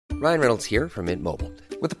Ryan Reynolds here from Mint Mobile.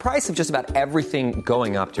 With the price of just about everything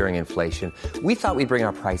going up during inflation, we thought we'd bring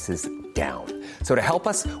our prices down. So to help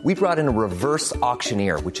us, we brought in a reverse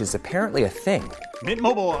auctioneer, which is apparently a thing. Mint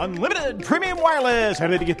Mobile Unlimited Premium Wireless. How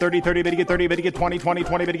to get 30, 30, bit to get 30, bit to get 20, 20,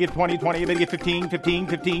 20, bit to get 20, 20, bit to get 15, 15,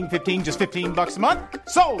 15, 15, just $15 a month?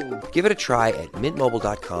 Sold! Give it a try at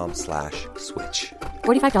mintmobile.com/switch.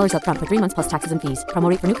 $45 up front for 3 months plus taxes and fees. Promo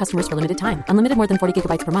rate for new customers for limited time. Unlimited more than 40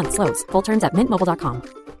 gigabytes per month. Slows full terms at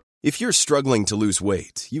mintmobile.com. If you're struggling to lose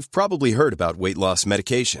weight, you've probably heard about weight loss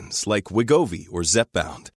medications like Wegovy or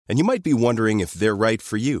Zepbound, and you might be wondering if they're right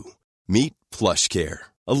for you. Meet PlushCare,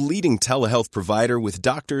 a leading telehealth provider with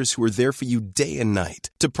doctors who are there for you day and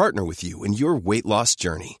night to partner with you in your weight loss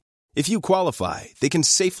journey. If you qualify, they can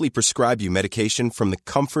safely prescribe you medication from the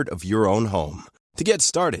comfort of your own home. To get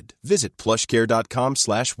started, visit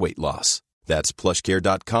plushcare.com/weight-loss. That's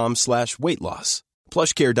plushcare.com/weight-loss.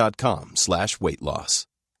 plushcare.com/weight-loss.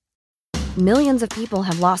 Millions of people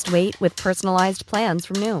have lost weight with personalized plans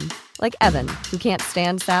from Noom. Like Evan, who can't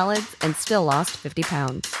stand salads and still lost 50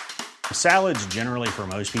 pounds. Salads generally for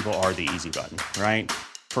most people are the easy button, right?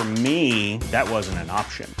 For me, that wasn't an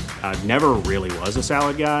option. I never really was a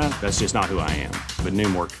salad guy. That's just not who I am. But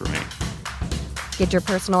Noom worked for me. Get your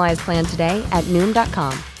personalized plan today at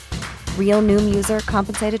Noom.com. Real Noom user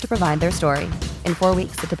compensated to provide their story. In 4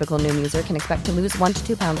 weeks, the typical Noom user can expect to lose 1 to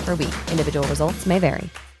 2 pounds per week. Individual results may vary.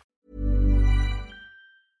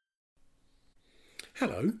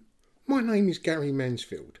 Hello, my name is Gary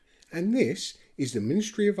Mansfield, and this is the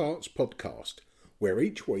Ministry of Arts podcast, where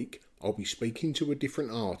each week I'll be speaking to a different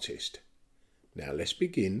artist. Now let's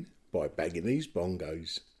begin by bagging these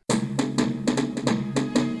bongos.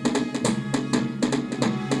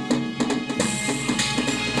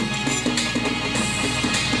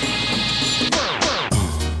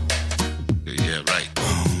 Yeah, right.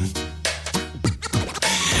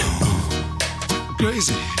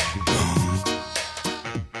 Crazy.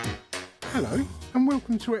 Hello, and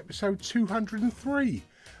welcome to episode 203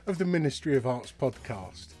 of the Ministry of Arts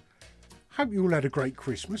podcast. Hope you all had a great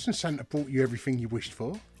Christmas and Santa brought you everything you wished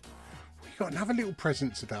for. We got another little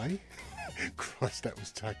present today. Christ, that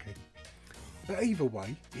was tacky. But either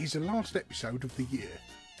way, it is the last episode of the year,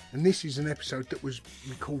 and this is an episode that was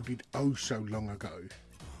recorded oh so long ago.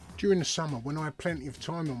 During the summer, when I had plenty of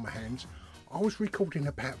time on my hands, I was recording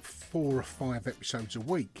about 4 or 5 episodes a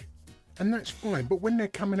week. And that's fine, but when they're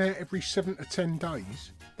coming out every 7 to 10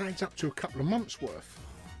 days, that adds up to a couple of months worth.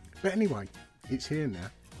 But anyway, it's here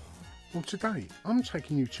now. Well, today I'm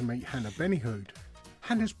taking you to meet Hannah Benihood.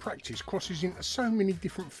 Hannah's practice crosses into so many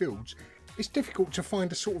different fields, it's difficult to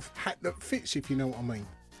find a sort of hat that fits, if you know what I mean.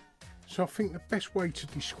 So I think the best way to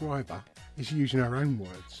describe her is using her own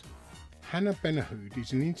words. Hannah Benihood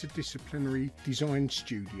is an interdisciplinary design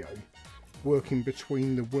studio working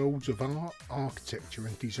between the worlds of art, architecture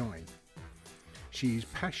and design. She is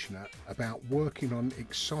passionate about working on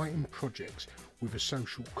exciting projects with a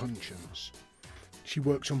social conscience. She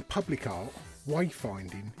works on public art,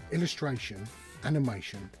 wayfinding, illustration,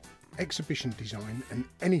 animation, exhibition design and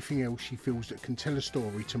anything else she feels that can tell a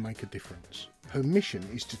story to make a difference. Her mission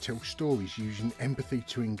is to tell stories using empathy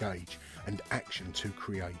to engage and action to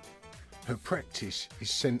create. Her practice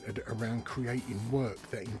is centred around creating work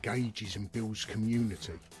that engages and builds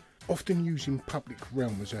community. Often using public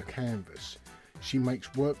realm as her canvas, she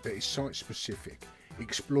makes work that is site-specific,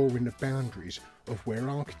 exploring the boundaries of where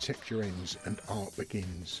architecture ends and art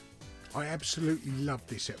begins. I absolutely love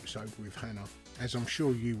this episode with Hannah, as I'm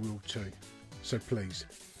sure you will too. So please,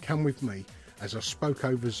 come with me as I spoke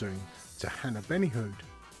over Zoom to Hannah Benihood.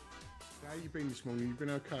 How you been this morning? You been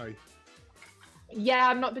okay? Yeah,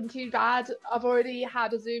 I've not been too bad. I've already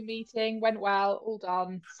had a Zoom meeting, went well, all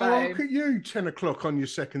done. So Oh, look at you, 10 o'clock on your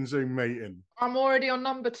second Zoom meeting. I'm already on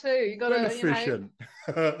number 2. You gotta, Well efficient.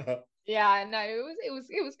 Yeah, no, it was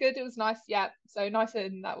good. It was nice. Yeah, so nice,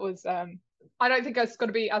 and that was. I don't think it's going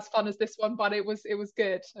to be as fun as this one, but it was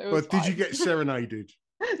good. It was But did you fine. get serenaded?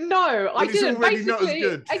 No, I it's didn't. already not as Basically,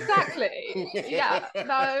 good. exactly. Yeah,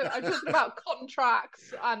 no, I'm talking about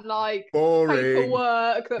contracts and like Boring.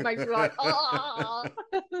 paperwork that makes you like,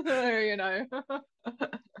 you know,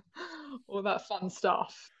 all that fun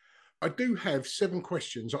stuff. I do have 7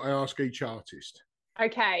 questions that I ask each artist.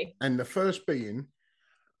 Okay. And the first being,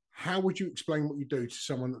 how would you explain what you do to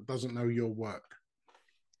someone that doesn't know your work?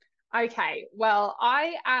 Okay. Well,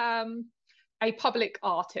 I am a public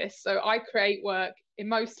artist, so I create work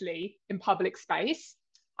mostly in public space.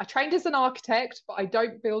 I trained as an architect, but I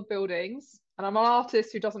don't build buildings, and I'm an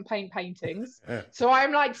artist who doesn't paint paintings. So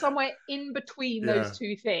I'm like somewhere in between those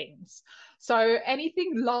two things. So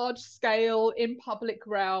anything large scale in public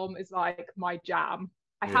realm is like my jam.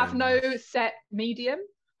 I have no set medium.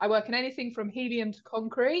 I work in anything from helium to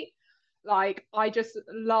concrete. Like, I just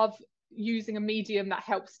love using a medium that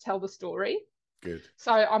helps tell the story. Good.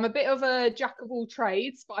 So I'm a bit of a jack of all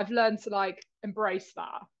trades, but I've learned to like embrace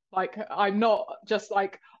that. Like, I'm not just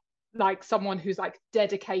like someone who's like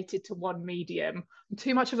dedicated to one medium. I'm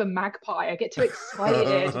too much of a magpie. I get too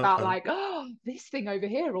excited about like, oh, this thing over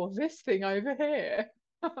here or this thing over here.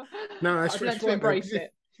 No, I've learned to embrace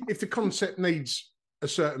it. If the concept needs a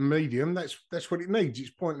certain medium, that's what it needs. It's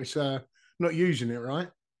pointless not using it, right?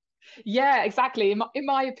 Yeah, exactly. In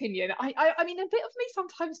my opinion, I mean, a bit of me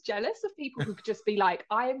sometimes jealous of people who could just be like,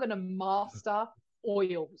 I am going to master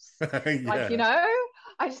oils. Like, you know,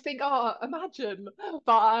 I just think, oh, imagine.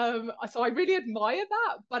 But so I really admire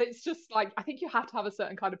that. But it's just like, I think you have to have a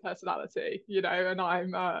certain kind of personality, you know, and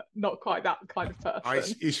I'm not quite that kind of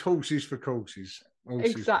person. It's horses for courses.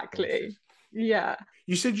 Exactly. For courses. Yeah.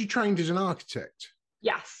 You said you trained as an architect.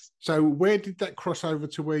 Yes. So where did that cross over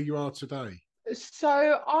to where you are today?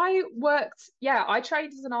 So I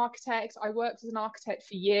trained as an architect. I worked as an architect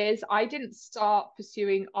for years. I didn't start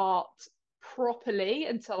pursuing art properly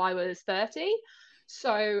until I was 30.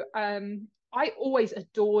 So I always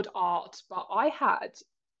adored art, but I had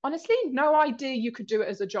honestly no idea you could do it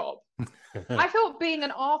as a job. I thought being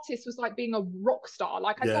an artist was like being a rock star.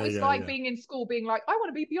 Like, I thought it's like being in school being like, I want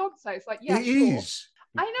to be Beyonce. It's like, yeah, it sure. is.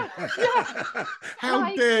 I know. Yeah.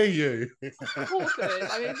 How dare you? Of course it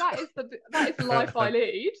is. I mean, that is the life I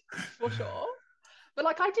lead, for sure. But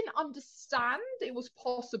like, I didn't understand it was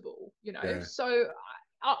possible, you know. Yeah. So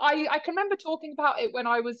I can remember talking about it when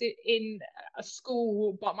I was in a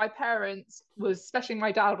school, but my parents especially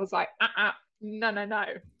my dad was like, no,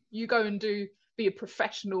 you go and be a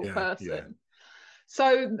professional person. Yeah.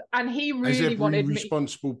 So, and he really wanted me.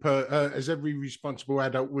 As every responsible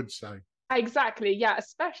adult would say. Exactly. Yeah.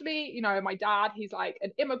 Especially, you know, my dad, he's like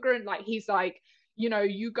an immigrant. Like, he's like, you know,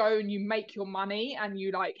 you go and you make your money and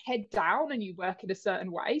you like head down and you work in a certain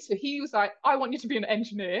way. So he was like, I want you to be an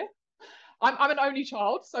engineer. I'm an only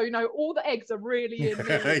child. So, you know, all the eggs are really in my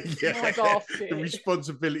basket. The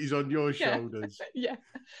responsibility's on your shoulders. Yeah.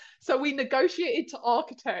 So we negotiated to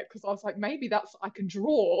architect because I was like, maybe I can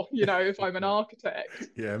draw, you know, if I'm an architect.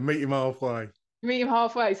 Yeah. Meet him halfway.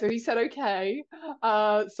 So he said, okay. So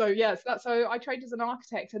I trained as an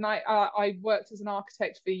architect, and I worked as an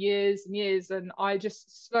architect for years and years, and I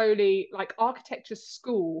just slowly, like, architecture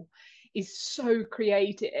school is so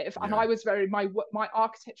creative. And I was my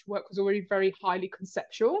architecture work was already very highly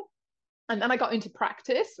conceptual. And then I got into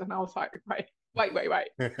practice and I was like, wait.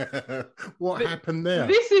 What happened there?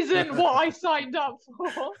 This isn't what I signed up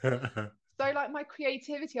for. So like my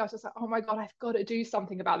creativity, I was just like, oh my God, I've got to do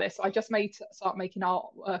something about this. So I just start making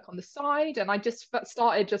artwork on the side. And I just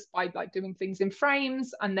started just by like doing things in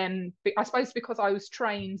frames. And then I suppose because I was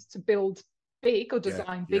trained to build big or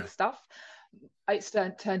design big stuff, it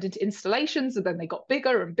turned into installations, and then they got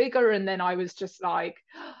bigger and bigger. And then I was just like,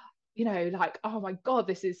 you know, like, oh my God,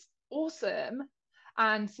 this is awesome.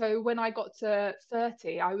 And so when I got to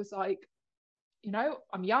 30, I was like, you know,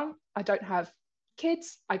 I'm young, I don't have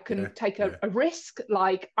kids, I can take a risk.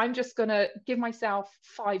 Like, I'm just gonna give myself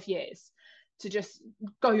 5 years to just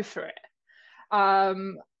go for it.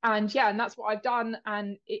 And that's what I've done.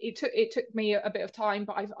 And it took me a bit of time,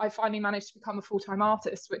 but I finally managed to become a full-time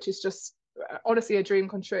artist, which is just honestly a dream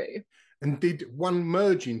come true. And did one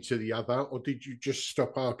merge into the other, or did you just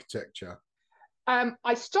stop architecture?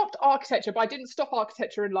 I stopped architecture, but I didn't stop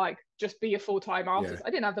architecture and like just be a full-time artist. I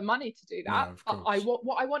didn't have the money to do that. But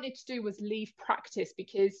what I wanted to do was leave practice,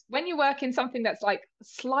 because when you work in something that's like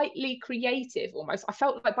slightly creative almost, I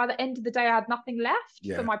felt like by the end of the day I had nothing left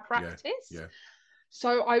for my practice.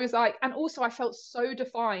 So I was like, and also I felt so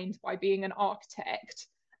defined by being an architect.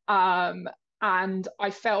 And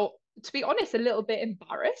I felt, to be honest, a little bit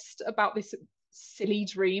embarrassed about this silly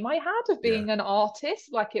dream I had of being an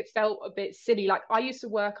artist. Like, it felt a bit silly. Like, I used to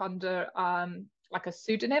work under like a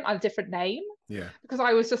pseudonym, a different name, because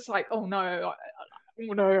I was just like, oh no.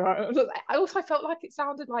 I also felt like it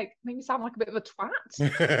made me sound like a bit of a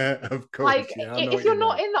twat. Of course. Like, if you're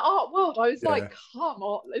not in the art world, I was like, come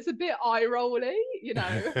on, it's a bit eye rolly, you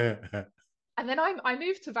know. And then I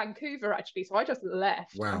moved to Vancouver, actually. So I just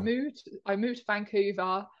left. Wow. I moved to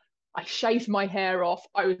Vancouver. I shaved my hair off.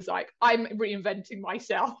 I was like, I'm reinventing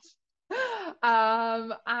myself.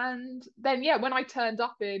 And then, when I turned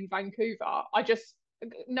up in Vancouver,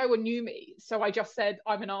 no one knew me. So I just said,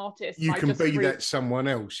 I'm an artist. You can be that someone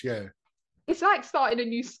else, It's like starting a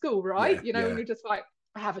new school, right? When you're just like,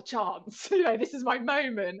 I have a chance. You know, this is my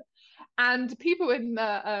moment. And people in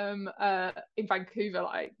Vancouver,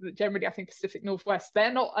 like generally, I think Pacific Northwest,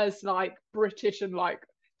 they're not as like British and like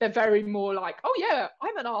they're very more like, oh yeah,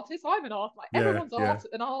 I'm an artist. Like everyone's yeah.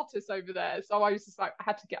 an artist over there. So I was just like, I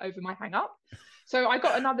had to get over my hang up. So I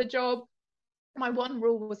got another job. My one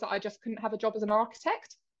rule was that I just couldn't have a job as an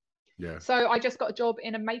architect. Yeah. So I just got a job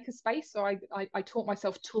in a maker space. So I taught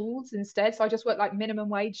myself tools instead. So I just worked like minimum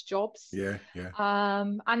wage jobs. Yeah.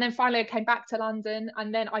 And then finally I came back to London,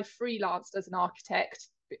 and then I freelanced as an architect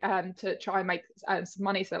to try and make some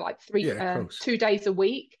money. So like 2 days a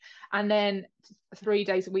week, and then 3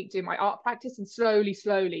 days a week doing my art practice. And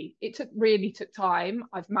slowly, it really took time.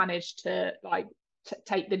 I've managed to like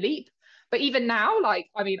take the leap. But even now, like,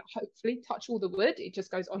 I mean, hopefully, touch all the wood, it just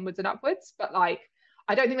goes onwards and upwards. But like,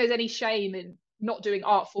 I don't think there's any shame in not doing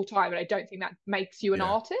art full time, and I don't think that makes you an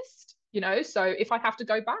artist, So if I have to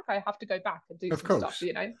go back, I have to go back and do some stuff,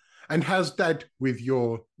 And how's Dad with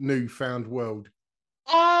your newfound world?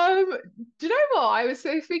 Do you know what? I was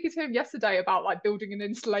speaking to him yesterday about like building an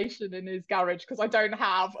installation in his garage because I don't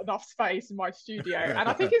have enough space in my studio, and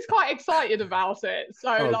I think he's quite excited about it.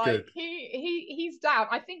 So good. He's down.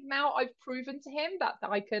 I think now I've proven to him that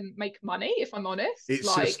I can make money, if I'm honest. It's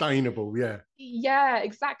like, sustainable, yeah. Yeah,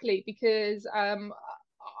 exactly. Because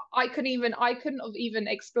I couldn't have even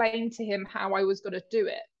explained to him how I was going to do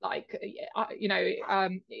it. Like,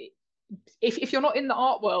 if you're not in the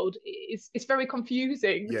art world, it's very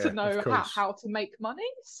confusing to know how to make money.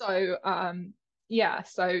 So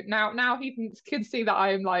so now he can see that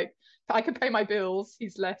I'm like, I can pay my bills.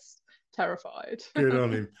 He's less terrified. Good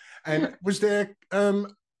on him. And was there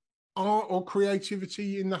art or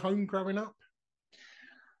creativity in the home growing up?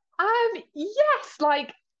 Yes,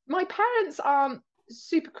 like my parents aren't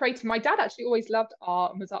super creative. My dad actually always loved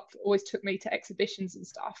art and always took me to exhibitions and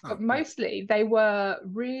stuff, but mostly they were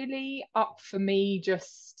really up for me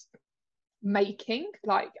just making.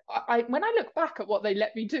 Like I when I look back at what they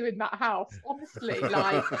let me do in that house, honestly,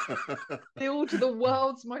 like build the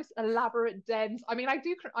world's most elaborate dens. I mean, I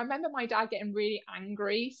remember my dad getting really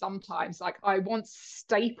angry sometimes. Like I once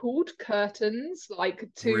stapled curtains like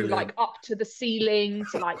to like up to the ceiling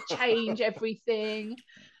to like change everything.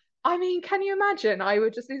 I mean, can you imagine? I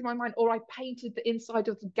would just lose my mind. Or I painted the inside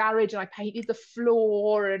of the garage and I painted the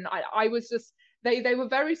floor, and I was just, they were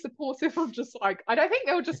very supportive of just like, I don't think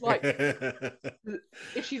they were just like,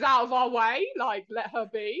 if she's out of our way, like let her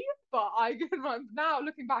be. But now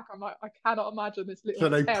looking back, I'm like, I cannot imagine this little. So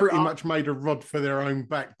they pretty much made a rod for their own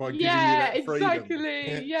back by giving you that freedom.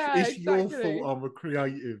 Exactly. Yeah, it's your fault I'm a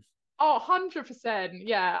creative. Oh, 100%.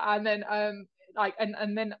 Yeah. And then like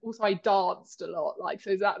and then also I danced a lot, like,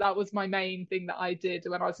 so that was my main thing that I did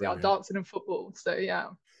when I was out dancing and football. So yeah.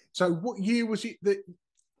 So what year was it that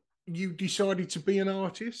you decided to be an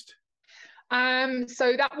artist?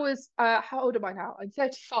 So that was how old am I now? I'm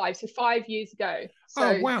 35, so 5 years ago. So,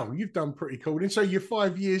 oh wow, you've done pretty cool. And so your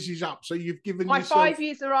 5 years is up. So you've given my 5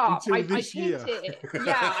 years are up. I hit it.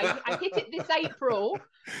 Yeah, I hit it this April,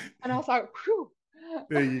 and I was like, whew.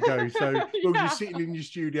 There you go. So you're sitting in your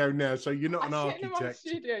studio now, so you're not an architect. In my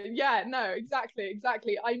studio. Yeah, no, exactly.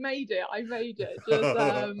 I made it. Just,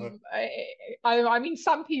 I mean,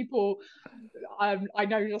 some people I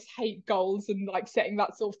know just hate goals and like setting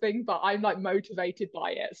that sort of thing, but I'm like motivated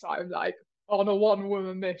by it. So I'm like on a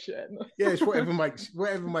one-woman mission. Yeah, it's whatever makes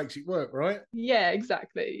it work, right? Yeah,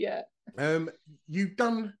 exactly. Yeah. You've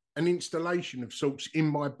done an installation of sorts in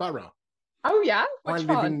my borough. Oh yeah, which one?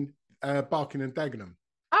 I live in Barking and Dagenham.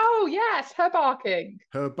 Oh yes, Her Barking.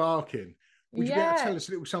 Would you be able to tell us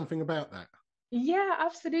a little something about that? Yeah,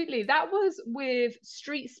 absolutely. That was with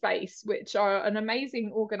Street Space, which are an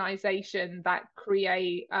amazing organization that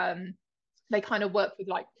create they kind of work with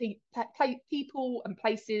like people and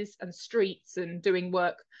places and streets and doing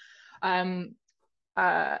work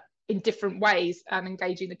in different ways and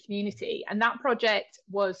engaging the community. And that project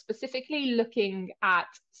was specifically looking at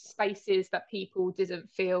spaces that people didn't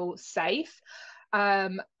feel safe.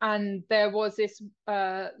 And there was this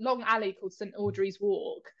long alley called St Audrey's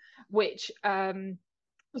Walk, which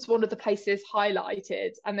was one of the places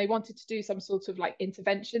highlighted, and they wanted to do some sort of like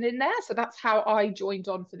intervention in there. So that's how I joined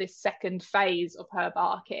on for this second phase of Her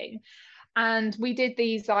Barking. And we did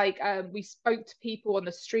these like we spoke to people on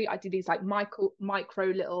the street. I did these like micro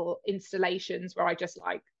little installations where I just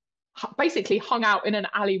like basically hung out in an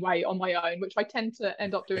alleyway on my own, which I tend to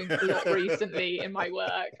end up doing a lot recently in my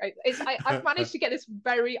work. I've managed to get this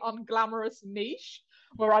very unglamorous niche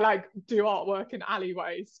where I like do artwork in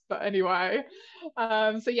alleyways. But anyway, so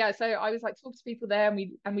I was like talking to people there,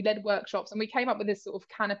 and we led workshops, and we came up with this sort of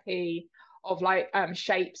canopy of like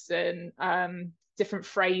shapes and different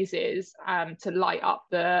phrases to light up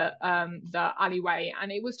the alleyway.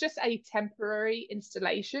 And it was just a temporary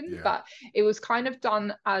installation, but it was kind of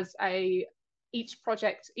done as a each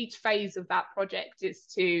phase of that project is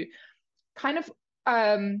to kind of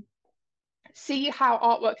see how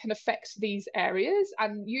artwork can affect these areas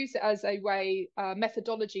and use it as a way,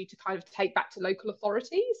 methodology to kind of take back to local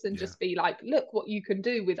authorities and just be like, look what you can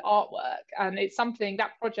do with artwork. And it's something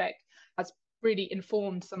that project has really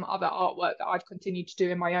informed some other artwork that I've continued to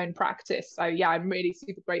do in my own practice. So yeah, I'm really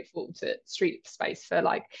super grateful to Street Space for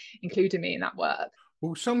like including me in that work.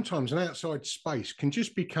 Well, sometimes an outside space can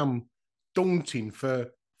just become daunting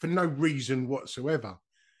for no reason whatsoever.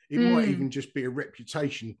 It might even just be a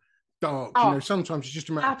reputation dark. You know, sometimes it's just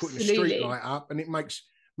a matter of putting a street light up, and it makes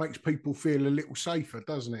people feel a little safer,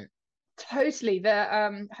 doesn't it? Totally.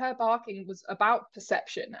 The Her Barking was about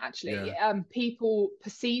perception, actually. People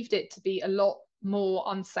perceived it to be a lot more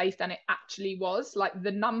unsafe than it actually was. Like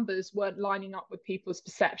the numbers weren't lining up with people's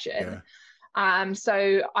perception.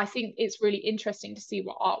 So I think it's really interesting to see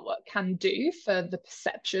what artwork can do for the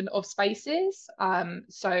perception of spaces.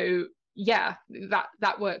 So yeah,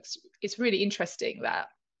 that works. It's really interesting that.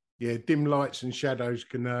 Yeah, dim lights and shadows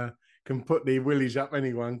can put the willies up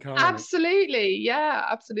anyone, can't it? Absolutely, yeah,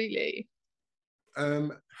 absolutely.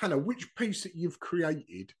 Hannah, which piece that you've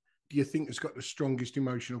created do you think has got the strongest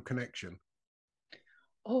emotional connection?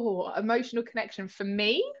 Oh, emotional connection for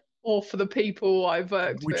me or for the people I've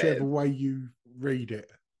worked with? Whichever way you read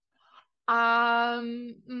it. I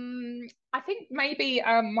think maybe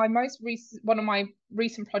one of my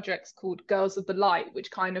recent projects called Girls of the Light,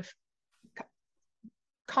 which kind of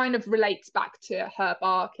relates back to Her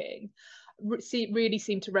Barking, really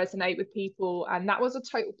seemed to resonate with people. And that was a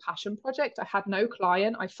total passion project. I had no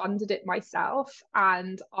client. I funded it myself,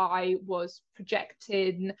 and I was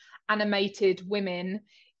projecting animated women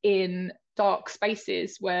in dark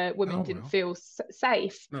spaces where women didn't feel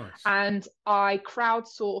safe. Nice. And I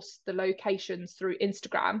crowdsourced the locations through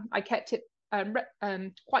Instagram. I kept it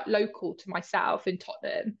quite local to myself in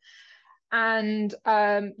Tottenham. And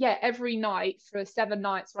every night for 7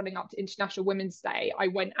 nights running up to International Women's Day, I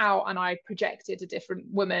went out and I projected a different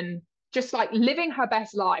woman just like living her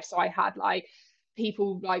best life. So I had like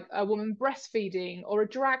people like a woman breastfeeding, or a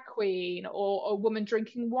drag queen, or a woman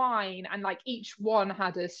drinking wine, and like each one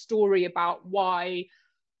had a story about why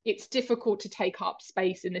it's difficult to take up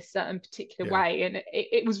space in this certain particular way. And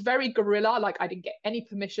it was very guerrilla. Like I didn't get any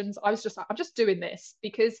permissions. I was just like, I'm just doing this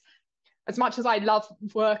because as much as I love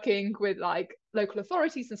working with like local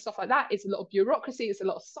authorities and stuff like that, it's a lot of bureaucracy, it's a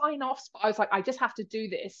lot of sign-offs, but I was like, I just have to do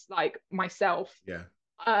this like myself,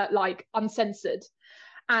 like uncensored.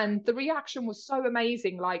 And the reaction was so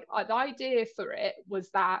amazing. Like my idea for it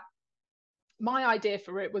was that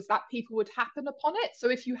people would happen upon it.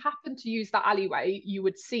 So if you happen to use that alleyway, you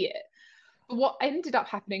would see it. But what ended up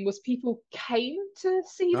happening was people came to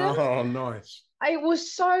see them. Oh, nice. It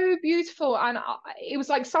was so beautiful. And it was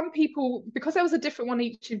like some people, because there was a different one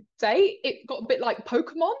each day, it got a bit like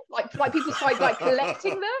Pokemon, like people started like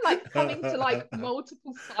collecting them, like coming to like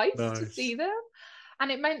multiple sites to see them. And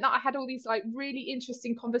it meant that I had all these like really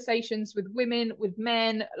interesting conversations with women, with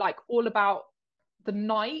men, like all about the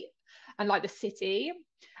night and like the city.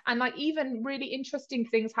 And like even really interesting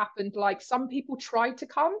things happened. Like some people tried to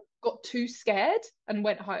come, got too scared and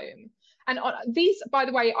went home. And these, by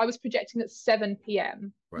the way, I was projecting at 7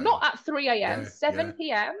 p.m, not at 3 a.m, 7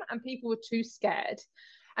 p.m, and people were too scared.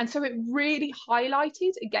 And so it really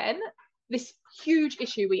highlighted again this huge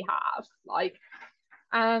issue we have. Like,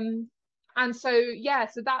 and so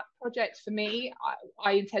so that project for me,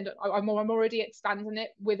 I'm already expanding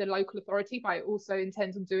it with a local authority, but I also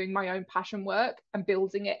intend on doing my own passion work and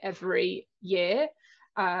building it every year.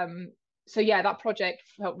 So that project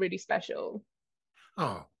felt really special.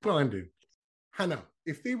 Oh, blinding. Hannah,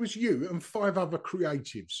 if there was you and 5 other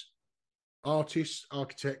creatives, artists,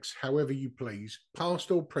 architects, however you please, past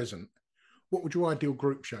or present, what would your ideal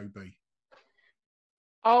group show be?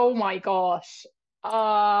 Oh my gosh.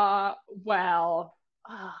 I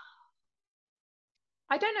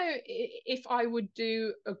don't know if I would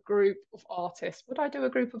do a group of artists. Would I do a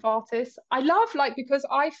group of artists? I love because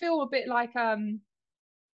I feel a bit like a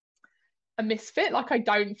misfit, like I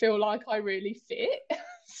don't feel like I really fit.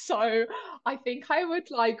 So I think I would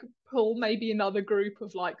pull maybe another group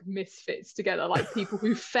of misfits together, like people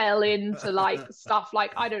who fell into stuff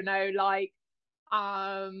I don't know,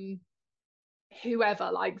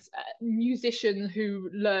 whoever, musician who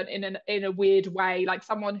learn in a weird way,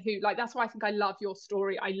 someone who that's why I think I love your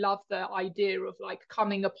story. I love the idea of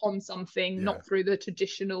coming upon something not through the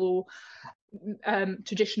traditional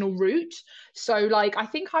route. So I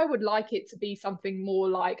think I would like it to be something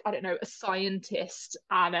more I don't know, a scientist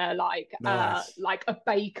and a nice. A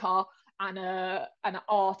baker and an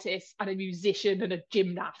artist and a musician and a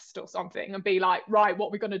gymnast or something, and be like, right, what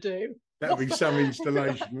are we going to do? That'd be some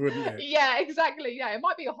installation, wouldn't it? Yeah, exactly. Yeah, it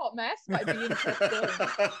might be a hot mess, but it'd be interesting.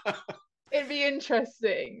 It'd be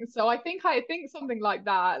interesting. So I think something like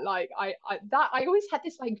that. Like I always had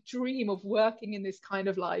this like dream of working in this kind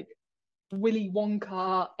of like Willy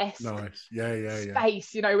Wonka-esque nice. Yeah.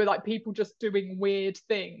 space, you know, with like people just doing weird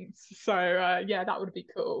things. So yeah, that would be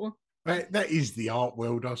cool. That is the art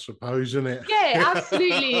world, I suppose, isn't it? Yeah,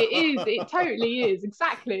 absolutely. It is. It totally is.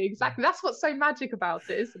 Exactly. That's what's so magic about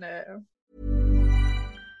it, isn't it?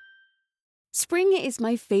 Spring is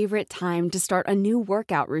my favorite time to start a new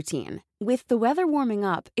workout routine. With the weather warming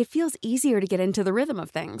up, it feels easier to get into the rhythm of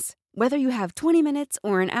things. Whether you have 20 minutes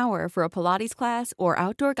or an hour for a Pilates class or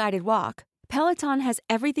outdoor guided walk, Peloton has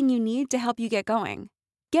everything you need to help you get going.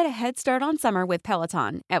 Get a head start on summer with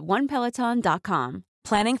Peloton at onepeloton.com.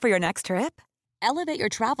 Planning for your next trip? Elevate your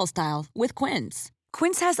travel style with Quince.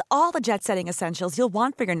 Quince has all the jet-setting essentials you'll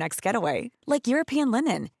want for your next getaway, like European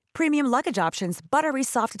linen, premium luggage options, buttery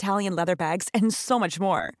soft Italian leather bags, and so much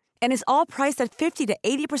more. And is all priced at 50 to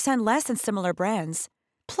 80% less than similar brands.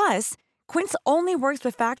 Plus, Quince only works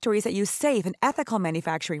with factories that use safe and ethical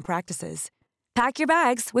manufacturing practices. Pack your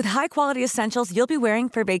bags with high-quality essentials you'll be wearing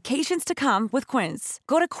for vacations to come with Quince.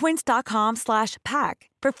 Go to quince.com/pack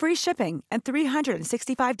for free shipping and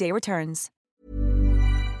 365-day returns.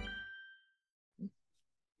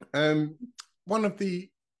 One of the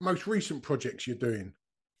most recent projects you're doing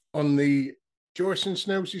on the Joyce and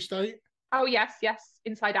Snell's estate. Oh, yes.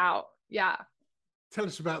 Inside Out. Yeah. Tell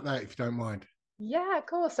us about that, if you don't mind. Yeah, of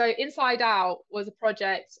course. So Inside Out was a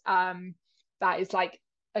project that is like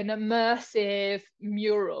an immersive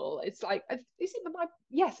mural. It's like,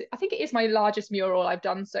 yes, I think it is my largest mural I've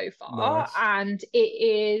done so far. Nice. And it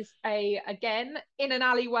is again, in an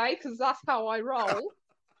alleyway, because that's how I roll.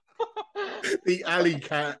 The alley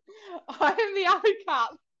cat. I am the alley cat.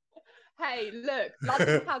 Hey, look,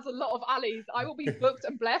 London has a lot of alleys. I will be booked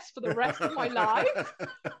and blessed for the rest of my life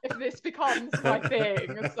if this becomes my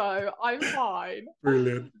thing. So I'm fine.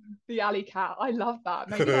 Brilliant. The alley cat. I love that.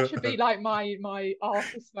 Maybe that should be like my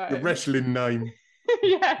artist name. The wrestling name.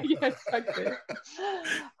 yeah, exactly.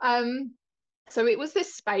 So it was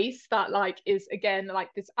this space that like is again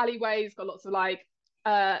like this alleyway. It's got lots of like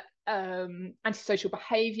antisocial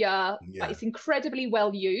behavior, but it's incredibly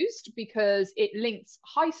well used because it links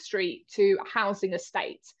high street to a housing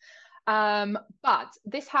estate. But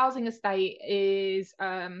this housing estate is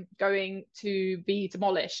going to be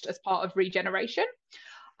demolished as part of regeneration.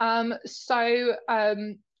 And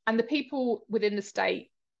the people within the state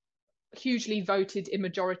hugely voted in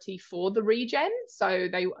majority for the regen, so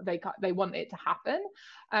they want it to happen.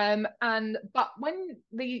 But when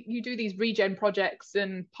you do these regen projects,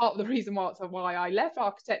 and part of the reason why I left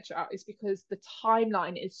architecture is because the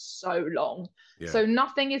timeline is so long. So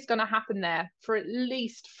nothing is going to happen there for at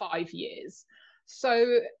least 5 years.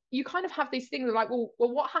 So you kind of have these things like, well,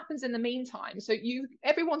 what happens in the meantime? So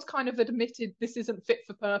everyone's kind of admitted this isn't fit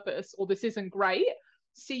for purpose, or this isn't great.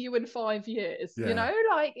 See you in 5 years. You know,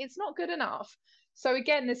 like it's not good enough. So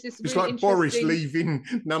again, this is it's like Boris leaving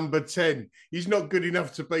Number 10. He's not good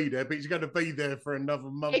enough to be there, but he's going to be there for another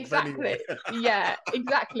month. Exactly. Anyway. Yeah,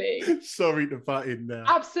 exactly. Sorry to butt in there.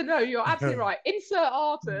 Absolutely, no, you're absolutely right. Insert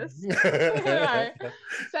artist.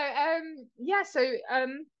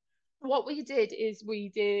 What we did is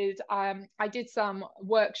I did some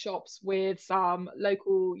workshops with some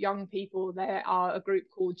local young people. There are a group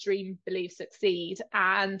called Dream, Believe, Succeed,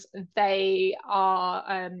 and they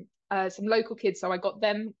are some local kids. So I got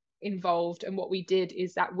them involved. And what we did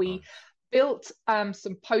is that we built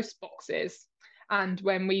some post boxes. And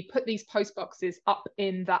when we put these post boxes up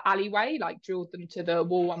in the alleyway, like drilled them to the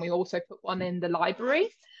wall, and we also put one in the library.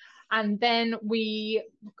 And then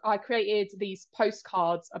I created these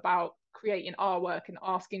postcards about creating artwork and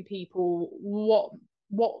asking people what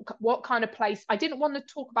kind of place. I didn't want to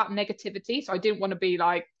talk about negativity, so I didn't want to be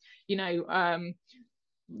like, I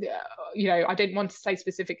didn't want to say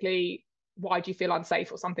specifically, why do you feel unsafe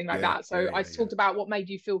or something like that. So I talked about what made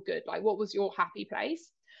you feel good, like what was your happy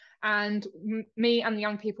place. And me and the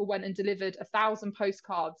young people went and delivered 1,000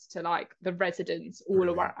 postcards to like the residents all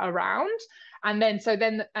around. And then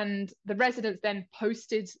the residents then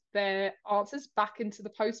posted their answers back into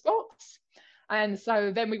the post box. And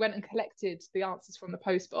so then we went and collected the answers from the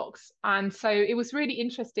post box. And so it was really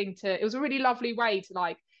interesting it was a really lovely way to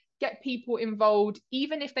like get people involved,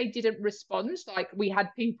 even if they didn't respond. Like we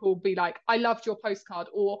had people be like, I loved your postcard,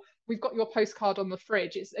 or we've got your postcard on the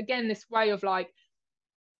fridge. It's again, this way of like,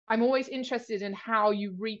 I'm always interested in how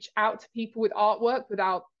you reach out to people with artwork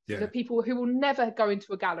without Yeah. The people who will never go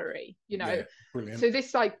into a gallery, you know. Yeah, brilliant. So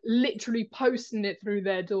this like literally posting it through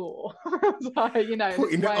their door. So, you know,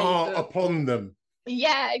 putting art upon them.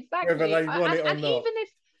 Yeah, exactly. Whether they want it or and not.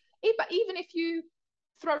 Even if you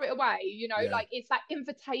throw it away, you know, like it's that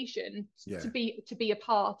invitation to be a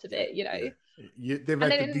part of it, you know. They've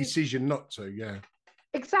had the decision not to,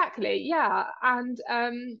 Exactly, yeah.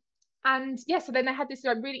 And yeah, so then they had this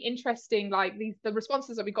like really interesting, like the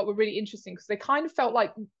responses that we got were really interesting because they kind of felt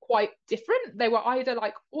like quite different. They were either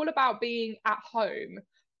like all about being at home,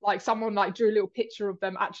 like someone like drew a little picture of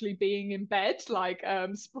them actually being in bed, like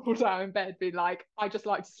sprawled out in bed, being like, I just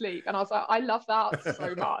like to sleep. And I was like, I love that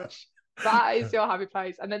so much. That is your happy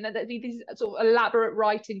place. And then these sort of elaborate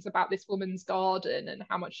writings about this woman's garden and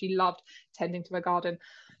how much she loved tending to her garden.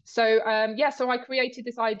 So so I created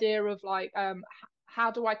this idea of like how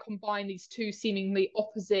do I combine these two seemingly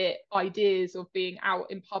opposite ideas of being out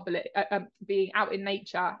in public, being out in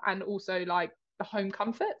nature, and also like the home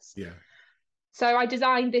comforts. Yeah. So I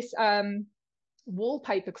designed this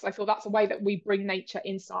wallpaper because I feel that's a way that we bring nature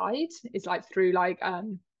inside, is like through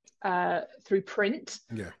print.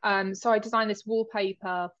 Yeah. So I designed this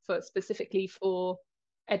wallpaper specifically for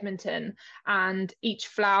Edmonton, and each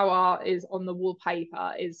flower is on the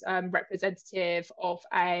wallpaper is representative of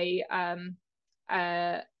a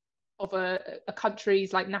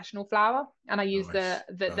country's like national flower, and I use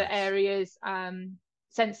the area's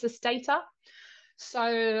census data. So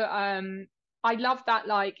I love that,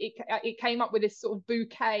 like it came up with this sort of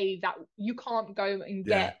bouquet that you can't go and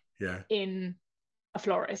get in a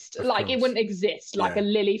florist. Like it wouldn't exist, like a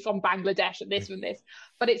lily from Bangladesh and this and this.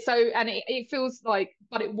 But it's so, and it feels like,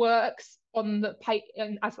 but it works on the page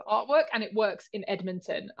as artwork, and it works in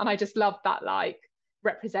Edmonton. And I just love that like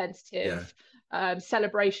representative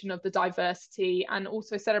celebration of the diversity, and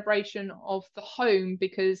also celebration of the home,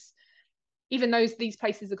 because even though these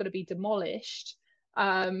places are going to be demolished,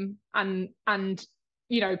 and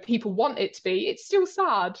you know, people want it to be, it's still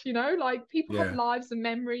sad, you know, like people have lives and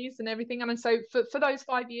memories and everything. And so for those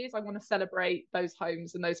 5 years, I want to celebrate those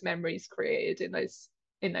homes and those memories created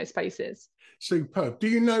in those spaces. Superb. Do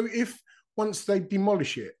you know if once they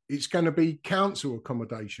demolish it, it's going to be council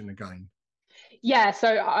accommodation again? Yeah,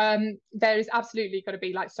 so there is absolutely going to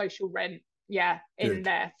be like social rent, in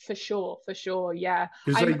there for sure, yeah.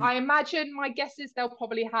 I imagine, my guess is they'll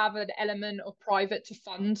probably have an element of private to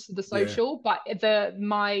fund the social, but the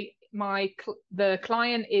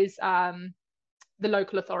client is the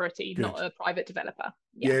local authority, not a private developer.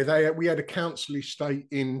 We had a council estate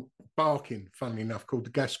in Barking, funnily enough, called the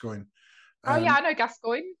Gascoigne. I know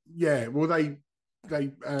Gascoigne. Yeah, well, they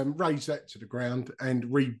razed that to the ground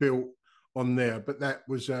and rebuilt on there, but that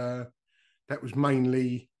was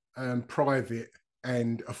mainly private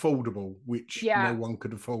and affordable, which no one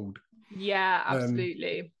could afford. Yeah,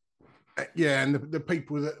 absolutely. And the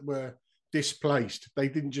people that were displaced, they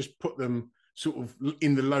didn't just put them sort of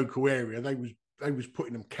in the local area. They was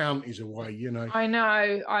putting them counties away, you know. I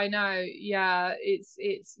know. Yeah,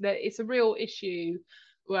 it's a real issue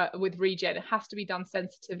with regen. It has to be done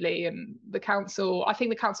sensitively, and I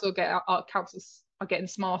think the councils are getting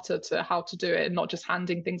smarter to how to do it, and not just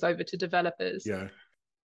handing things over to developers. Yeah.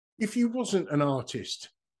 If you wasn't an artist,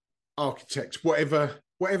 architect, whatever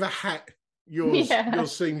hat yours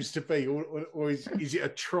seems to be, or is it a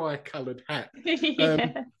tri-coloured hat?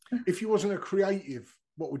 If you wasn't a creative,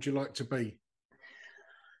 what would you like to be?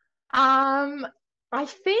 I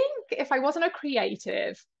think if I wasn't a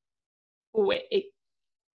creative,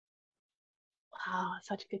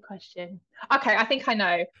 such a good question. Okay, I think I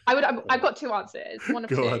know. I've got two answers. One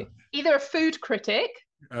of two. Either a food critic,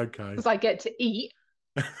 because I get to eat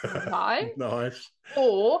all the time. Nice.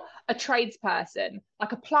 Or a tradesperson,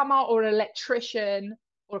 like a plumber or an electrician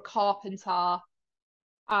or a carpenter.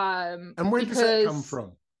 And where does that come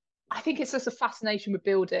from? I think it's just a fascination with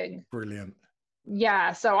building. Brilliant.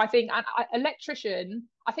 Yeah, so I think electrician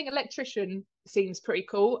seems pretty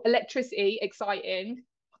cool. Electricity, exciting,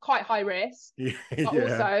 quite high risk, but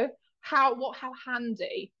also how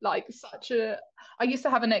handy. Like I used to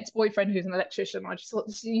have an ex-boyfriend who's an electrician. I just thought,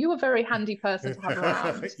 you a very handy person to have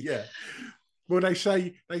around. Yeah. Well, they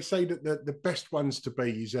say that the best ones to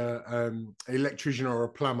be is an electrician or a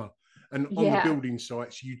plumber. And on the building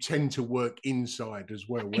sites, you tend to work inside as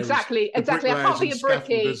well. Exactly. I can't be a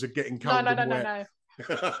brickie. Are getting cold and wet.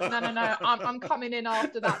 No. I'm coming in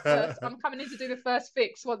after that first. I'm coming in to do the first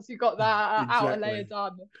fix once you've got that outer layer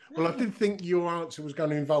done. Well, I did think your answer was going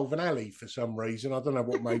to involve an alley for some reason. I don't know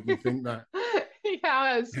what made me think that.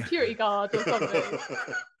 A security guard or something.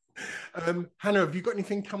 Hannah, have you got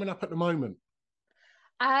anything coming up at the moment?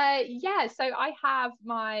 So I have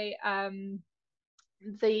my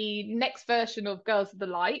the next version of Girls of the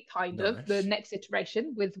Light, kind of the Nice. next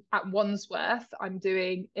iteration with at Wandsworth. I'm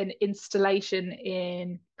doing an installation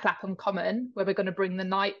in Clapham Common where we're going to bring the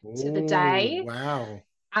night to the Oh, day, wow.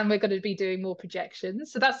 and we're going to be doing more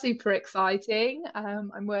projections. So that's super exciting.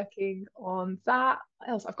 I'm working on that. What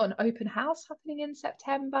else? I've got an open house happening in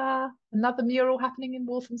September, another mural happening in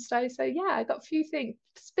Walthamstow. So yeah, I got a few things,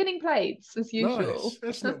 spinning plates as usual. Nice.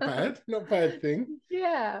 That's not bad. Not a bad thing.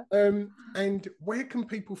 Yeah. And where can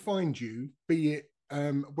people find you, be it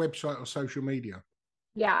website or social media?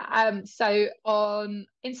 Yeah. So on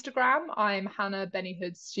Instagram, I'm Hannah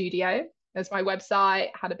Bennyhood Studio. There's my website,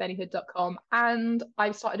 hannahbennyhood.com. And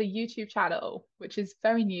I've started a YouTube channel, which is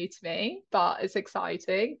very new to me, but it's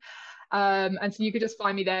exciting. And so you could just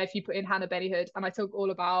find me there if you put in Hannah Bennyhood. And I talk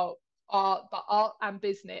all about art, but art and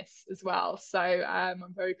business as well. So I'm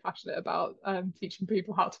very passionate about teaching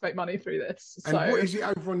people how to make money through this. And what is it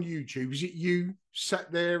over on YouTube? Is it you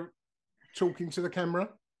sat there talking to the camera?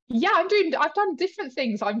 Yeah, I've done different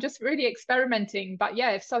things. I'm just really experimenting. But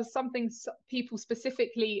yeah, if so something people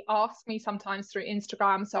specifically ask me sometimes through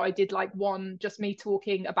Instagram. So I did like one, just me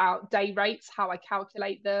talking about day rates, how I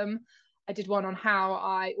calculate them. I did one on how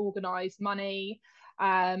I organize money.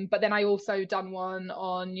 But then I also done one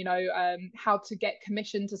on, how to get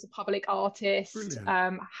commissioned as a public artist,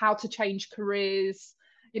 how to change careers.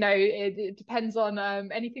 It depends on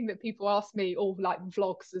anything that people ask me, or like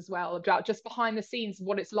vlogs as well, about just behind the scenes,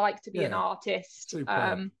 what it's like to be an artist.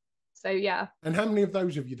 So yeah. And how many of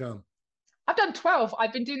those have you done? I've done 12.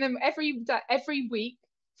 I've been doing them every week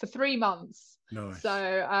for 3 months. Nice.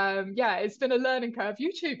 So yeah, it's been a learning curve.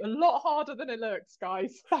 YouTube, a lot harder than it looks,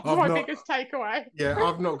 guys. That's my biggest takeaway. Yeah,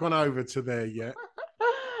 I've not gone over to there yet.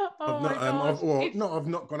 I've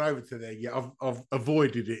not gone over to there yet. I've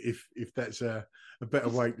avoided it, if that's a better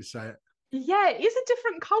way to say it. Yeah, it is a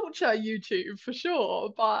different culture, YouTube, for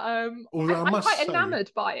sure. But I'm quite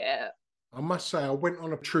enamored by it. I must say, I went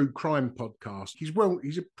on a true crime podcast.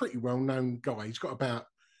 He's a pretty well-known guy. He's got about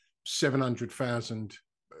 700,000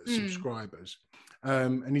 subscribers.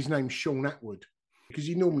 And his name's Sean Atwood, because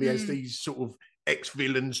he normally has these sort of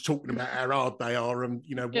ex-villains talking about how hard they are and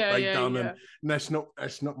what they've done, and that's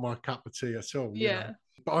not my cup of tea at all.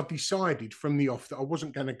 But I decided from the off that I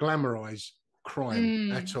wasn't going to glamorize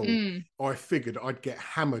crime at all. I figured I'd get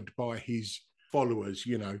hammered by his followers,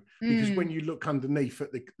 because when you look underneath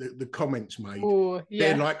at the comments made,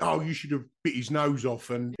 they're like, oh, you should have bit his nose off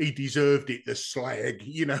and he deserved it, the slag,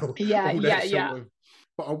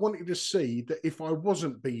 But I wanted to see that if I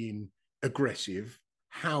wasn't being aggressive,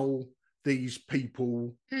 how these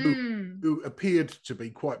people who appeared to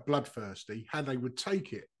be quite bloodthirsty, how they would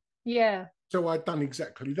take it. Yeah. So I'd done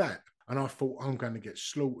exactly that. And I thought, I'm going to get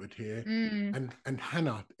slaughtered here. And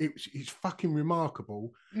Hannah, it's fucking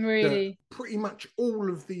remarkable. Really? Pretty much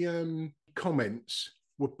all of the comments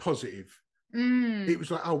were positive. It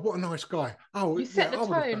was like, oh, what a nice guy. Oh, you set the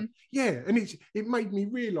tone. Yeah, and it made me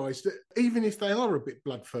realise that even if they are a bit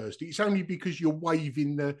bloodthirsty, it's only because you're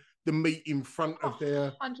waving the meat in front of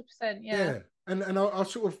their 100%, yeah. And I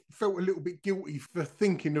sort of felt a little bit guilty for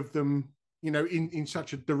thinking of them, in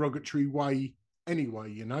such a derogatory way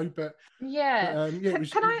anyway, but can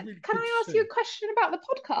I ask you a question about the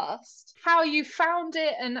podcast? How you found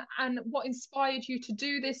it and what inspired you to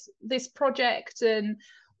do this project, and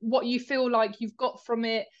what you feel like you've got from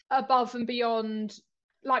it above and beyond.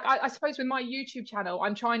 Like, I suppose with my YouTube channel,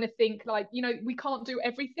 I'm trying to think like, we can't do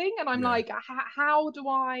everything. And I'm like, how do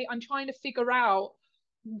I'm trying to figure out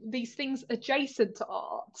these things adjacent to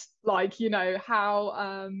art, like,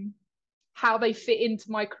 how they fit into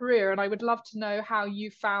my career. And I would love to know how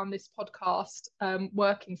you found this podcast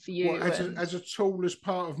working for you. Well, as a tool, as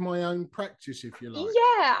part of my own practice, if you like.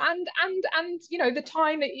 Yeah, and the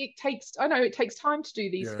time that it takes. I know it takes time to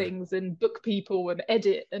do these things and book people and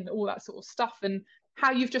edit and all that sort of stuff, and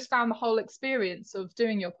how you've just found the whole experience of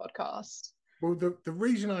doing your podcast. Well, the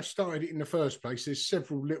reason I started it in the first place, there's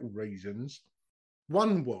several little reasons.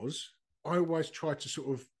 One was I always tried to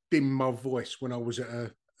sort of dim my voice when I was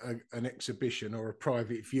at an exhibition or a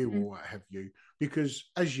private view or what have you, because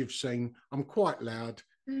as you've seen, I'm quite loud.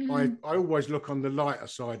 I always look on the lighter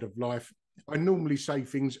side of life. I normally say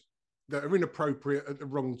things that are inappropriate at the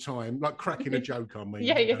wrong time, like cracking a joke on me.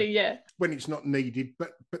 Yeah. When it's not needed,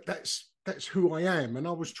 but that's who I am. And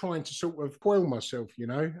I was trying to sort of quell myself,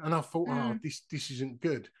 and I thought, this isn't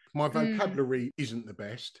good. My vocabulary isn't the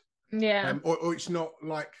best. Yeah. Or it's not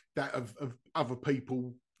like that of other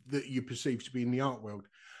people that you perceive to be in the art world.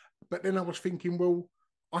 But then I was thinking, well,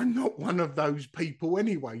 I'm not one of those people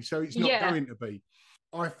anyway, so it's not going to be.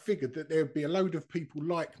 I figured that there would be a load of people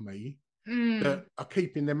like me that are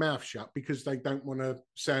keeping their mouth shut because they don't want to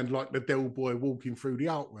sound like the Del Boy walking through the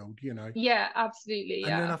art world, you know? Yeah, absolutely. And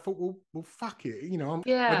Yeah. then I thought, well, fuck it. You know,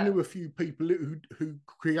 Yeah. I knew a few people who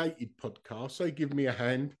created podcasts. They give me a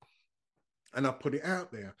hand and I put it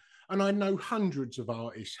out there. And I know hundreds of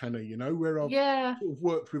artists, Hannah, you know, where I've sort of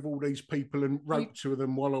worked with all these people and wrote to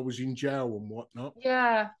them while I was in jail and whatnot.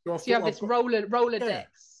 Yeah. So you have this Rolodex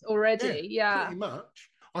already. Yeah. Pretty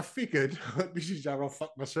much. I figured, this is how I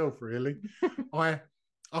fucked myself, really. I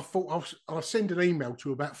thought I'll send an email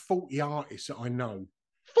to about 40 artists that I know.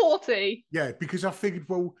 40? Yeah, because I figured,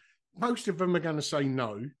 well, most of them are going to say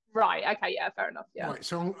no. Right. Okay. Yeah. Fair enough. Yeah. Right.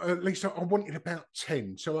 So at least I wanted about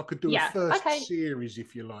 10, so I could do a first series,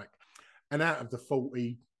 if you like. And out of the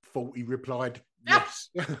 40 replied yes.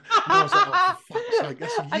 And I was like, oh, for fuck's sake,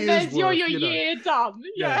 that's a year's and there's worth, your year done.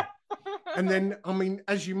 Yeah. And then, I mean,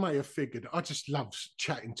 as you may have figured, I just love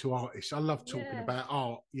chatting to artists. I love talking about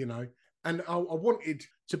art, you know. And I wanted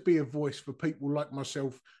to be a voice for people like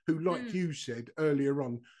myself who, like you said earlier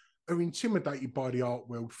on, are intimidated by the art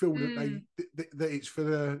world, feel that that it's for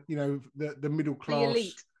the, you know, the middle class. The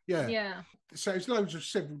elite. Yeah. So it's loads of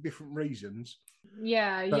several different reasons.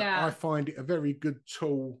 Yeah, but yeah. I find it a very good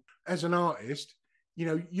tool as an artist. You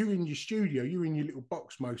know, you're in your studio, you're in your little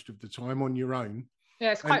box most of the time on your own.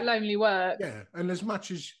 Yeah, it's quite lonely work. Yeah, and as much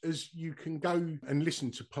as you can go and listen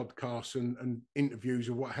to podcasts and interviews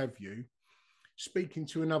or what have you, speaking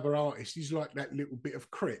to another artist is like that little bit of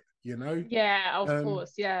crit, you know? Yeah, of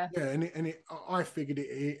course, yeah. Yeah, and I figured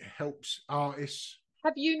it helps artists.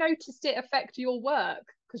 Have you noticed it affect your work?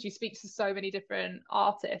 Because you speak to so many different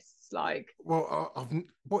artists, like... Well,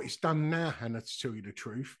 what it's done now, Hannah, to tell you the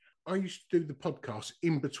truth, I used to do the podcast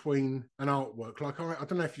in between an artwork. Like, I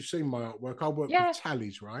don't know if you've seen my artwork. I work with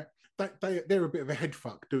tallies, right? They're a bit of a head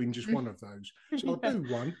fuck doing just one of those. So I'll do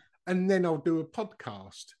one, and then I'll do a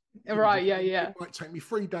podcast. Right, yeah. It might take me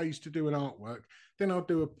 3 days to do an artwork. Then I'll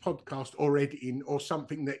do a podcast or editing or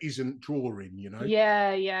something that isn't drawing, you know?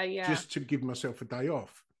 Yeah. Just to give myself a day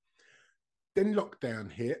off. Then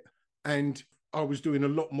lockdown hit, and I was doing a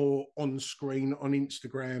lot more on screen on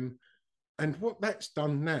Instagram. And what that's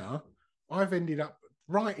done now, I've ended up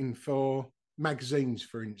writing for magazines,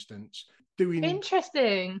 for instance, doing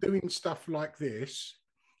stuff like this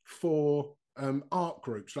for art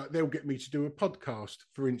groups. Like they'll get me to do a podcast,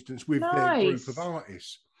 for instance, with their group of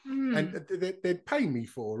artists, and they'd pay me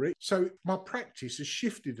for it. So my practice has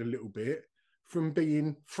shifted a little bit from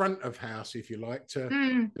being front of house, if you like, to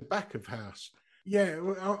the back of house. Yeah,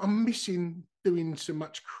 I'm missing doing so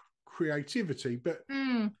much creativity, but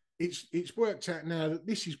it's worked out now that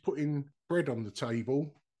this is putting bread on the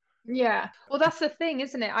table. Yeah, well, that's the thing,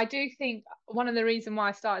 isn't it? I do think one of the reasons why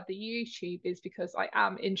I started the YouTube is because I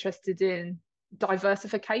am interested in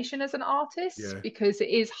diversification as an artist, because it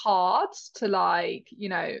is hard to, like, you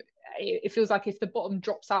know, it feels like if the bottom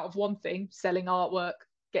drops out of one thing, selling artwork,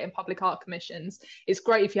 getting public art commissions, it's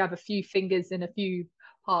great if you have a few fingers in a few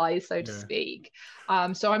pies, so to speak.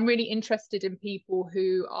 So I'm really interested in people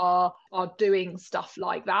who are doing stuff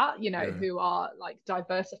like that, you know, who are like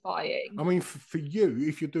diversifying. I mean, for you,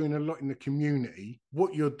 if you're doing a lot in the community,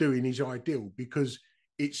 what you're doing is ideal because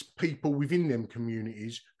it's people within them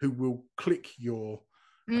communities who will click your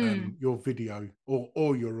video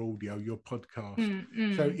or your audio, your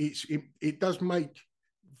podcast. So it does make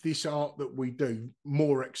this art that we do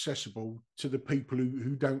more accessible to the people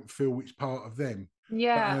who don't feel it's part of them.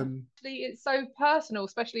 Yeah, it's so personal,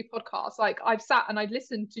 especially podcasts. Like I've sat and I've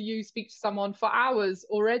listened to you speak to someone for hours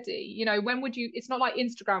already. You know, when would you? It's not like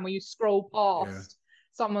Instagram where you scroll past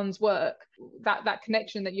someone's work. That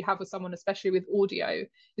connection that you have with someone, especially with audio,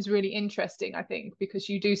 is really interesting. I think because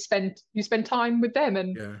you spend time with them,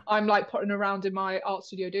 and I'm like potting around in my art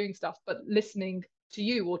studio doing stuff, but listening to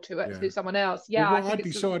you or to someone else. Yeah, well, what I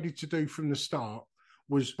decided to do from the start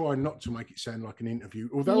was try not to make it sound like an interview.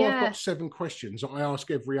 Although I've got 7 questions that I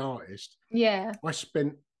ask every artist. Yeah. I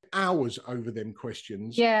spent hours over them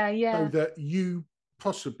questions. Yeah. So that you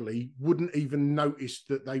possibly wouldn't even notice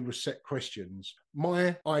that they were set questions.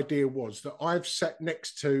 My idea was that I've sat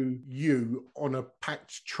next to you on a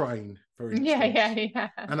packed train, for instance. Yeah.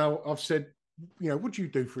 And I've said, you know, what do you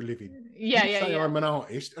do for a living? Yeah. I'm an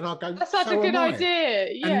artist, and I go, that's such a good idea.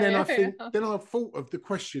 Yeah, and then then I thought of the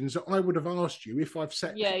questions that I would have asked you if I've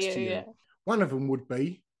sat next to you. Yeah. One of them would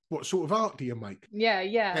be, what sort of art do you make?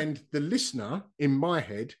 Yeah. And the listener in my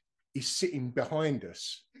head is sitting behind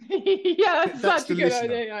us. That's such a good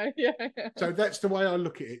idea. Yeah. So that's the way I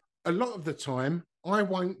look at it. A lot of the time, I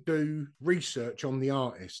won't do research on the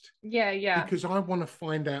artist. Yeah. Because I want to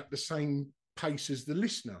find out the same pace as the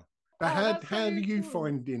listener. But how do you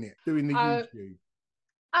find in it doing the YouTube?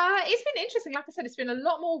 It's been interesting. Like I said, it's been a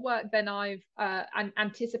lot more work than I've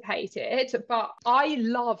anticipated, but I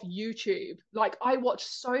love YouTube. Like, I watch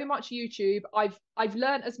so much YouTube. I've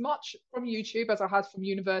learned as much from YouTube as I had from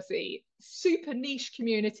university. Super niche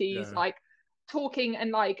communities, like talking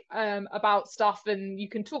and like about stuff, and you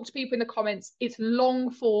can talk to people in the comments. It's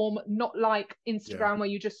long form, not like Instagram where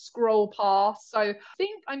you just scroll past. So I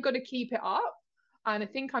think I'm going to keep it up, and I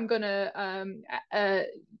think I'm going to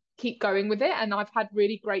keep going with it, and I've had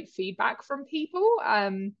really great feedback from people.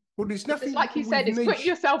 Well, there's nothing like you said, it's niche. putting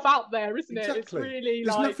yourself out there, isn't it? Exactly. It's really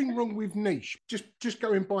there's like... nothing wrong with niche. Just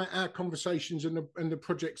going by our conversations and the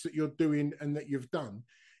projects that you're doing and that you've done.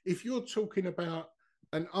 If you're talking about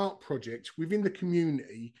an art project within the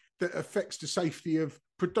community that affects the safety of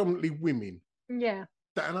predominantly women,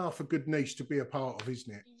 that an half a good niche to be a part of,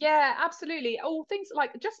 isn't it? Yeah, absolutely. All things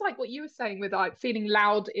like, just like what you were saying with like feeling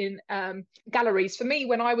loud in galleries. For me,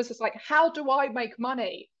 when I was just like, how do I make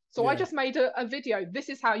money? So I just made a video. This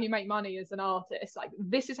is how you make money as an artist. Like,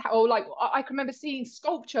 this is how, like, I can remember seeing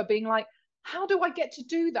sculpture being like, how do I get to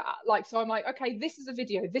do that? Like, so I'm like, okay, this is a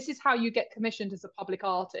video. This is how you get commissioned as a public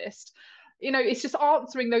artist. You know, it's just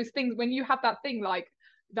answering those things when you have that thing like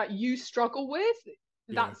that you struggle with.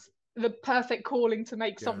 That's the perfect calling to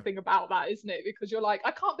make something about that, isn't it? Because you're like,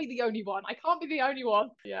 I can't be the only one. I can't be the only one.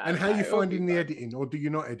 Yeah. And how are you finding the editing, or do you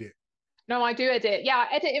not edit? No, I do edit. Yeah,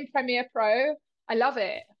 I edit in Premiere Pro. I love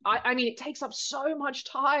it. I mean, it takes up so much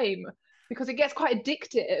time because it gets quite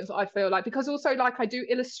addictive, I feel like, because also like I do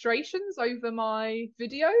illustrations over my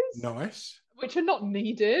videos. Nice. Which are not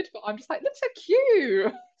needed, but I'm just like, looks so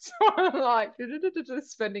cute. So I'm like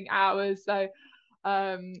spending hours. So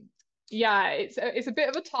yeah, it's a bit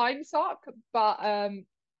of a time suck, but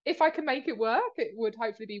if I can make it work, it would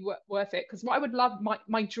hopefully be worth it. Because what I would love,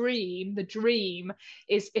 the dream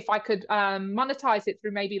is if I could monetize it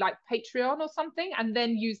through maybe like Patreon or something, and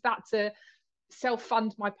then use that to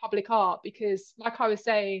self-fund my public art. Because like I was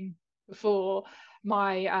saying before,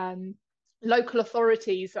 my local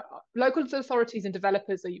authorities and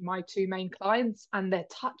developers are my two main clients, and they're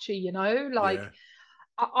touchy, you know, like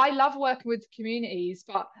I love working with communities,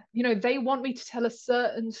 but you know, they want me to tell a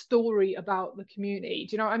certain story about the community.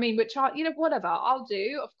 Do you know what I mean? Which I, you know, whatever, I'll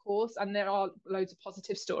do, of course, and there are loads of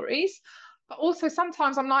positive stories. But also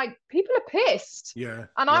sometimes I'm like, people are pissed.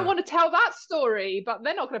 And I want to tell that story, but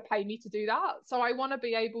they're not going to pay me to do that. So I want to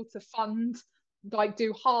be able to fund, like,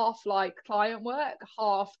 do half like client work,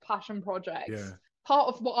 half passion projects. Part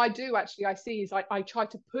of what I do actually, I see, is I try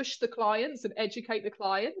to push the clients and educate the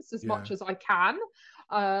clients as much as I can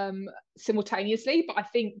simultaneously. But I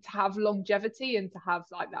think to have longevity and to have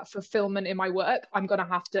like that fulfillment in my work, I'm going to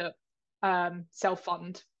have to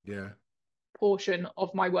self-fund portion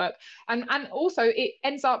of my work. And also it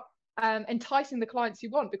ends up enticing the clients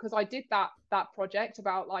you want, because I did that project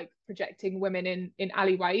about like projecting women in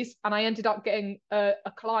alleyways, and I ended up getting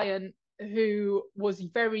a client who was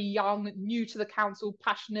very young, new to the council,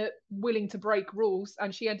 passionate, willing to break rules,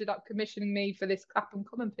 and she ended up commissioning me for this Clapham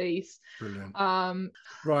Common piece. Brilliant.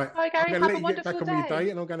 Right, Gary, I'm going to let you get back on your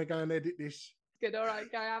day, and I'm going to go and edit this. Good, all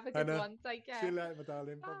right, Gary, have a good one. Take care. See you later, my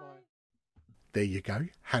darling. Bye-bye. There you go,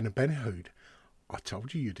 Hannah Benahoud. I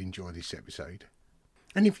told you you'd enjoy this episode.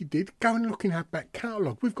 And if you did, go and look in our back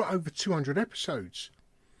catalogue. We've got over 200 episodes.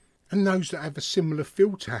 And those that have a similar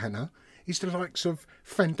feel to Hannah is the likes of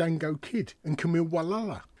Fandango Kid and Camille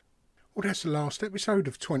Walala. Well, that's the last episode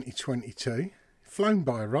of 2022. Flown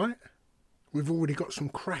by, right? We've already got some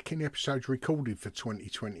cracking episodes recorded for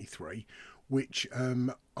 2023, which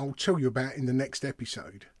I'll tell you about in the next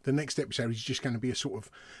episode. The next episode is just going to be a sort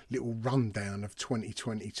of little rundown of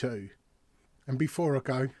 2022. And before I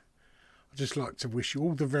go, I'd just like to wish you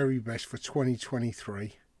all the very best for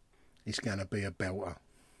 2023. It's going to be a belter.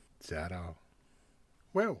 Ta-da.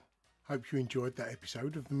 Well, hope you enjoyed that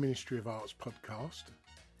episode of the Ministry of Arts podcast.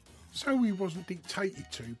 So we wasn't dictated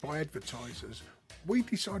to by advertisers, we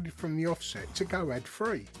decided from the offset to go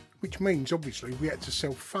ad-free, which means obviously we had to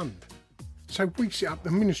self-fund. So we set up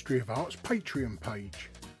the Ministry of Arts Patreon page.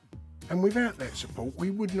 And without that support,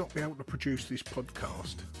 we would not be able to produce this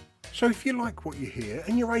podcast. So if you like what you hear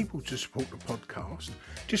and you're able to support the podcast,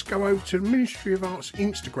 just go over to the Ministry of Arts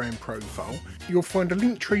Instagram profile. You'll find a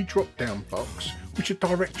Linktree drop-down box, which will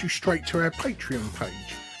direct you straight to our Patreon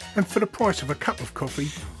page. And for the price of a cup of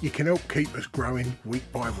coffee, you can help keep us growing week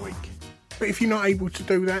by week. But if you're not able to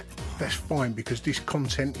do that, that's fine, because this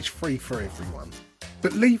content is free for everyone.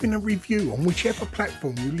 But leaving a review on whichever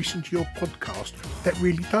platform you listen to your podcast, that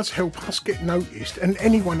really does help us get noticed and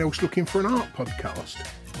anyone else looking for an art podcast.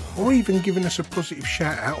 Or even giving us a positive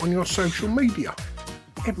shout out on your social media.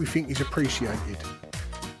 Everything is appreciated.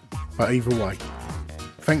 But either way,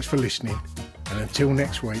 Thanks for listening, and until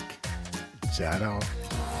next week, ta-da.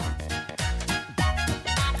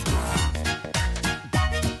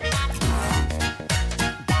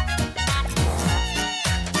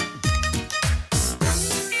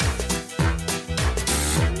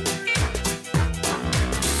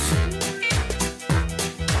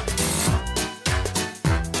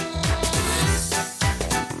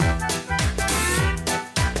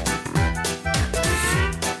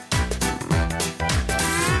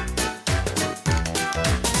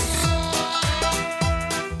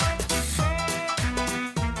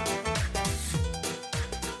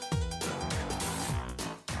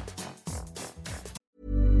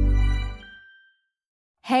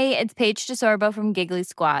 Hey, it's Paige DeSorbo from Giggly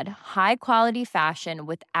Squad. High quality fashion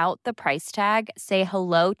without the price tag. Say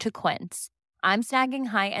hello to Quince. I'm snagging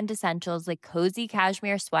high-end essentials like cozy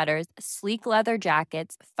cashmere sweaters, sleek leather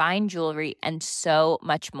jackets, fine jewelry, and so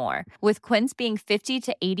much more. With Quince being 50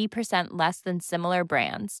 to 80% less than similar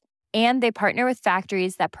brands. And they partner with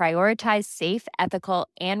factories that prioritize safe, ethical,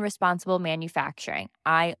 and responsible manufacturing.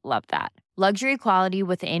 I love that. Luxury quality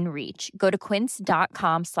within reach. Go to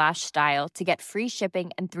quince.com/style to get free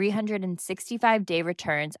shipping and 365-day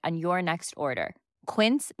returns on your next order.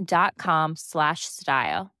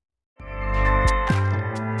 Quince.com/style.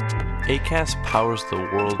 Acast powers the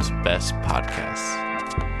world's best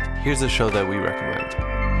podcasts. Here's a show that we recommend.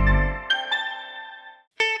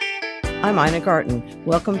 I'm Ina Garten.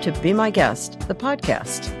 Welcome to Be My Guest, the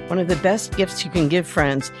podcast. One of the best gifts you can give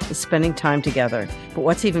friends is spending time together. But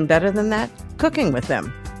what's even better than that? Cooking with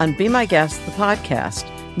them. On Be My Guest, the podcast,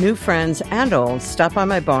 new friends and old stop by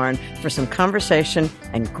my barn for some conversation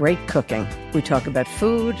and great cooking. We talk about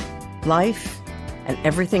food, life, and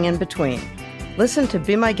everything in between. Listen to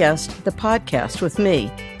Be My Guest, the podcast with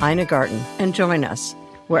me, Ina Garten, and join us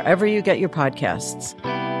wherever you get your podcasts.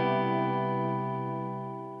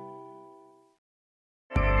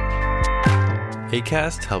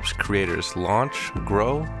 Acast helps creators launch,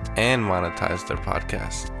 grow, and monetize their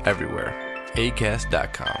podcasts everywhere.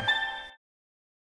 Acast.com.